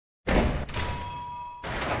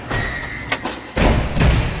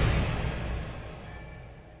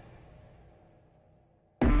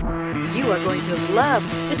You are going to love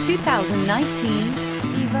the 2019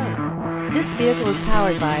 Evoque. This vehicle is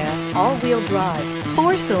powered by a all-wheel drive,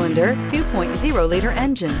 4-cylinder, 2.0-liter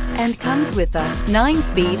engine and comes with a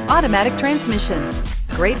 9-speed automatic transmission.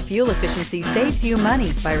 Great fuel efficiency saves you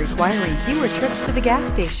money by requiring fewer trips to the gas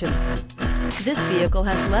station. This vehicle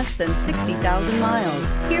has less than 60,000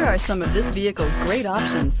 miles. Here are some of this vehicle's great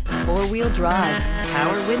options: 4-wheel drive,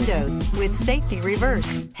 power windows with safety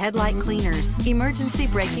reverse, headlight cleaners, emergency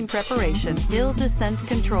braking preparation, hill descent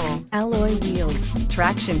control, alloy wheels,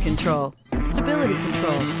 traction control, stability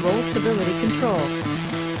control, roll stability control.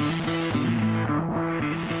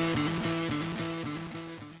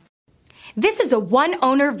 This is a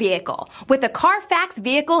one-owner vehicle with a CARFAX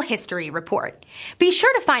Vehicle History Report. Be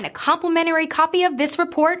sure to find a complimentary copy of this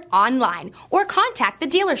report online or contact the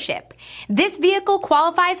dealership. This vehicle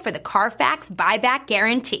qualifies for the CARFAX Buyback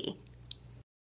Guarantee.